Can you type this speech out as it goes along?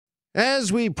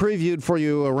As we previewed for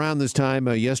you around this time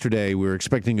yesterday, we were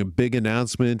expecting a big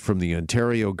announcement from the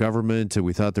Ontario government.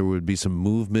 We thought there would be some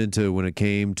movement when it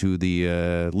came to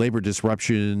the labor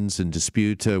disruptions and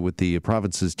dispute with the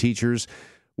province's teachers.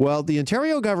 Well, the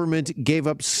Ontario government gave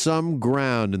up some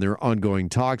ground in their ongoing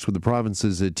talks with the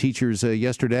province's teachers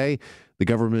yesterday. The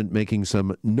government making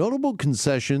some notable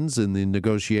concessions in the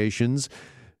negotiations.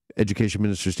 Education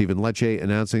Minister Stephen Lecce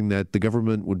announcing that the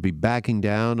government would be backing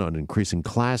down on increasing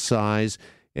class size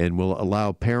and will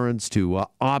allow parents to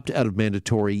opt out of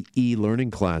mandatory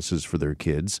e-learning classes for their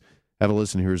kids. Have a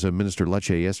listen. Here's Minister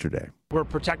Lecce yesterday. We're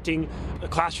protecting the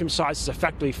classroom sizes,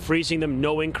 effectively freezing them,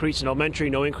 no increase in elementary,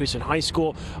 no increase in high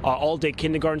school, all-day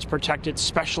kindergarten's protected,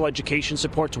 special education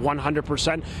support's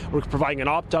 100%. We're providing an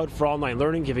opt-out for online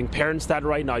learning, giving parents that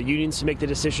right, not unions to make the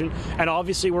decision. And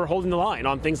obviously we're holding the line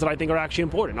on things that I think are actually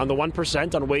important, on the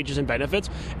 1%, on wages and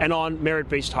benefits, and on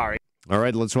merit-based hiring. All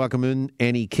right, let's welcome in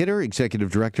Annie Kidder,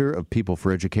 Executive Director of People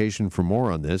for Education, for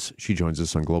more on this. She joins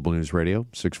us on Global News Radio,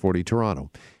 640 Toronto.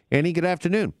 Annie, good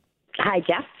afternoon. Hi,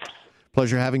 Jeff.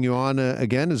 Pleasure having you on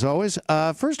again, as always.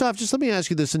 First off, just let me ask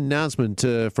you this announcement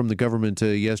from the government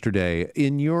yesterday.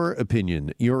 In your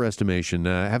opinion, your estimation,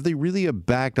 have they really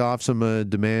backed off some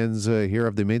demands here?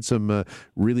 Have they made some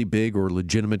really big or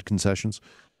legitimate concessions?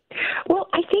 Well,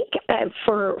 I think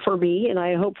for me, and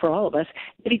I hope for all of us,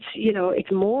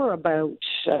 it's more about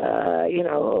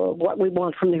what we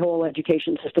want from the whole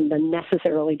education system than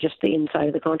necessarily just the inside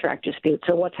of the contract dispute.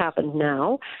 So what's happened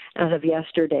now, as of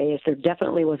yesterday, is there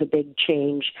definitely was a big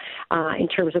change in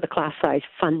terms of the class size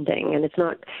funding, and it's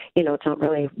not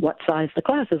really what size the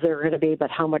classes are going to be,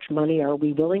 but how much money are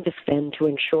we willing to spend to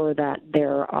ensure that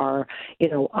there are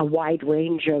a wide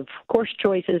range of course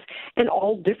choices and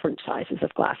all different sizes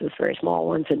of classes, very small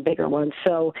ones and bigger ones.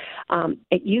 So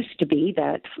it used to be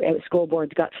that school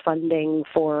boards got funding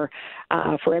for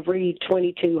every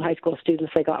 22 high school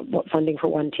students, they got funding for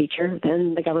one teacher.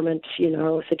 Then the government,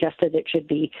 suggested it should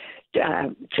be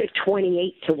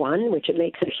 28 to 1, which it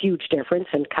makes a huge difference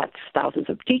and cuts thousands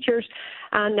of teachers.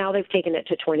 And now they've taken it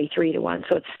to 23 to 1.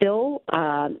 So it's still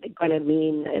going to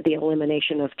mean the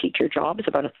elimination of teacher jobs,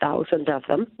 about 1,000 of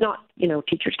them. Not,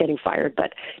 teachers getting fired,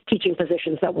 but teaching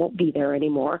positions that won't be there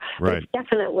anymore. Right. But it's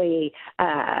definitely,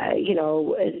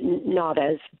 not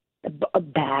as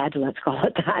bad, let's call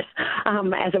it that,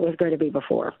 as it was going to be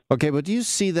before. Okay, but do you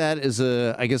see that as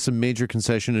a major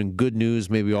concession and good news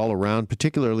maybe all around,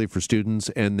 particularly for students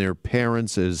and their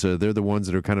parents, as they're the ones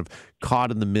that are kind of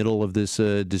caught in the middle of this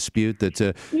dispute, that,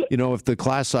 if the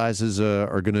class sizes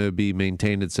are going to be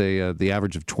maintained at, say, the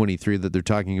average of 23 that they're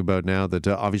talking about now, that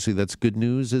obviously that's good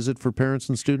news, is it, for parents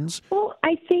and students? Well,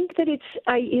 I think that it's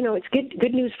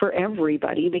good news for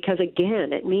everybody, because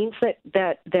again, it means that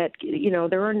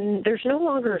there's no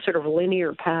longer sort of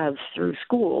linear paths through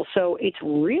school. So it's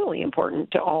really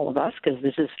important to all of us, because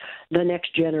this is the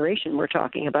next generation we're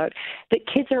talking about, that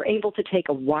kids are able to take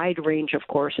a wide range of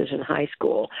courses in high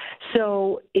school.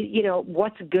 So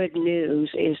what's good news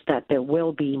is that there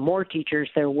will be more teachers,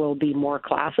 there will be more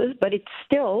classes, but it's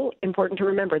still important to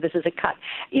remember this is a cut.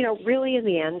 Really in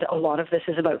the end, a lot of this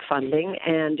is about funding,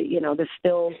 and this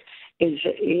still is,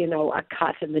 a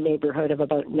cut in the neighborhood of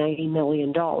about $90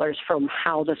 million from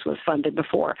how this was funded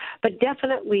before. But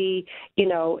definitely,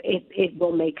 it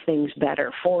will make things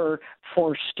better for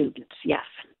students, yes.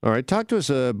 All right. Talk to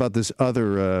us about this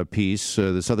other piece,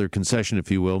 this other concession, if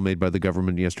you will, made by the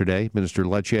government yesterday. Minister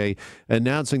Lecce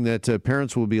announcing that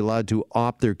parents will be allowed to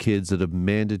opt their kids out of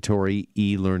mandatory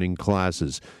e-learning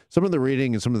classes. Some of the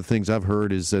reading and some of the things I've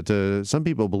heard is that some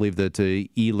people believe that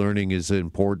e-learning is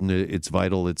important, it's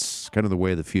vital, it's kind of the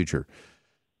way of the future.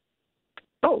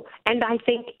 Oh, and I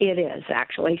think it is,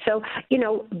 actually. So,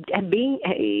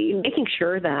 making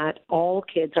sure that all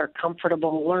kids are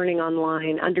comfortable learning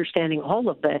online, understanding all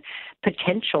of the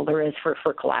potential there is for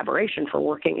collaboration, for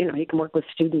working. You can work with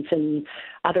students in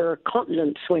other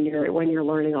continents when you're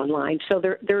learning online. So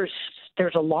there's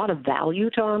a lot of value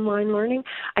to online learning.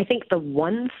 I think the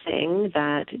one thing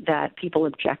that people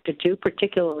objected to,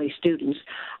 particularly students,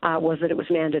 was that it was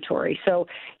mandatory. So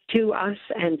to us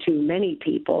and to many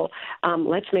people,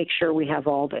 let's make sure we have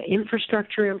all the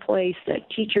infrastructure in place, that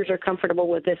teachers are comfortable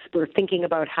with this. We're thinking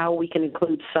about how we can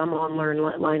include some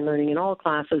online learning in all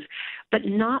classes, but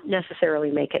not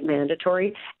necessarily make it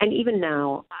mandatory. And even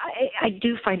now, I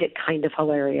do find it kind of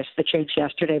hilarious, the change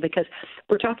yesterday, because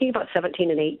we're talking about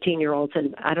 17 and 18-year-olds,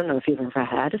 and I don't know if you've ever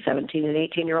had a 17 and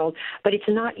 18-year-old, but it's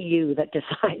not you that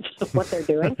decides what they're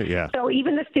doing. Yeah. So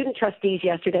even the student trustees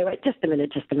yesterday went, just a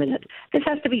minute. This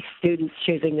has to be students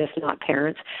choosing this, not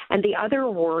parents. And the other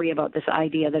worry about this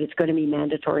idea that it's going to be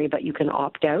mandatory but you can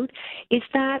opt out is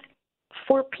that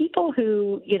For people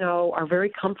who, are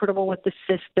very comfortable with the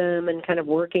system and kind of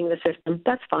working the system,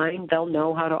 that's fine. They'll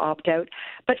know how to opt out.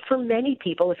 But for many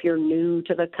people, if you're new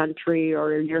to the country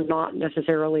or you're not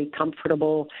necessarily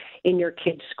comfortable in your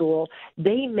kid's school,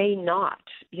 they may not,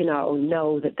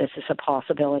 know that this is a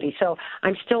possibility. So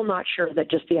I'm still not sure that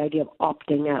just the idea of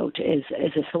opting out is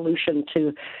a solution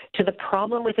to the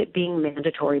problem with it being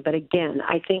mandatory. But again,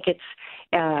 I think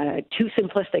it's too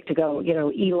simplistic to go,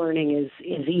 e-learning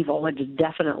is evil. It's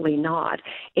definitely not.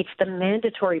 It's the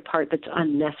mandatory part that's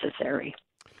unnecessary.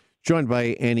 Joined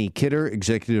by Annie Kidder,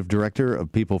 Executive Director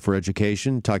of People for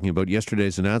Education, talking about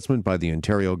yesterday's announcement by the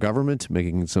Ontario government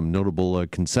making some notable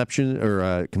concessions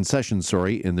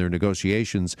in their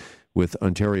negotiations with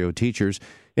Ontario teachers.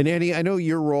 And Annie, I know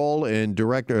your role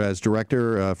as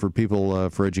director for People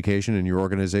for Education in your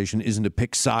organization isn't to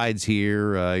pick sides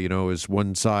here. Is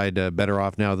one side better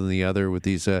off now than the other with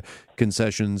these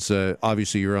concessions?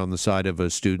 Obviously, you're on the side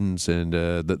of students and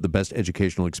the best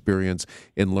educational experience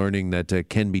in learning that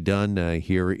can be done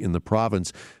here in the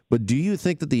province. But do you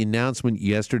think that the announcement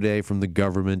yesterday from the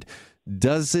government,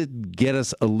 does it get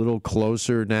us a little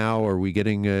closer now? Are we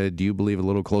getting, do you believe, a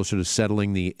little closer to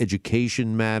settling the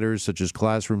education matters, such as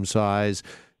classroom size,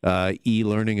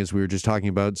 e-learning, as we were just talking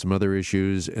about, some other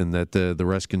issues, and that the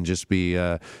rest can just be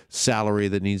salary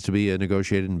that needs to be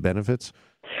negotiated and benefits?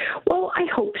 Well, I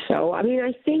hope so. I mean,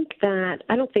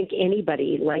 I don't think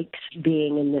anybody likes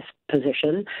being in this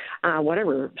position,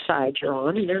 whatever side you're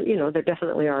on. There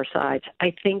definitely are sides.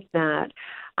 I think that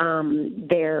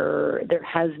there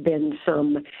has been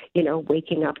some,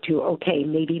 waking up to, okay,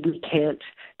 maybe we can't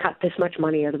cut this much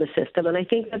money out of the system. And I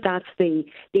think that's the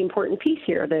important piece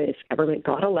here. The government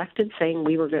got elected saying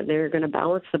they're going to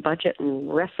balance the budget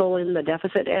and wrestle in the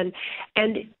deficit.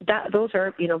 And those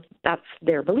are, that's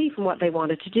their belief and what they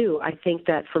wanted to do. I think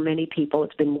that for many people,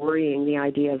 it's been worrying, the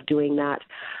idea of doing that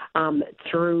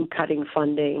through cutting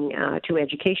funding to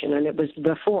education. And it was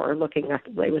before looking at,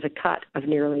 it was a cut of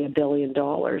nearly $1 billion.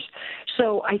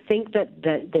 So I think that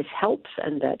this helps,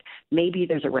 and that maybe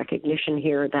there's a recognition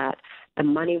here that the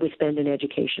money we spend in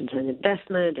education is an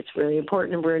investment. It's really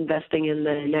important, and we're investing in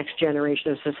the next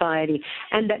generation of society.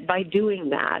 And that by doing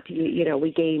that,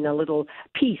 we gain a little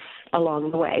peace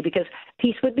along the way, because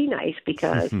peace would be nice,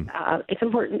 because it's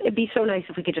important. It'd be so nice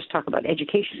if we could just talk about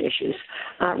education issues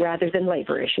rather than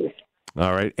labor issues.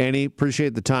 All right, Annie,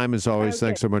 appreciate the time as always. Okay.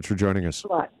 Thanks so much for joining us. Thanks a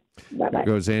lot. Bye-bye. There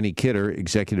goes Annie Kidder,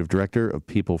 Executive Director of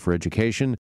People for Education.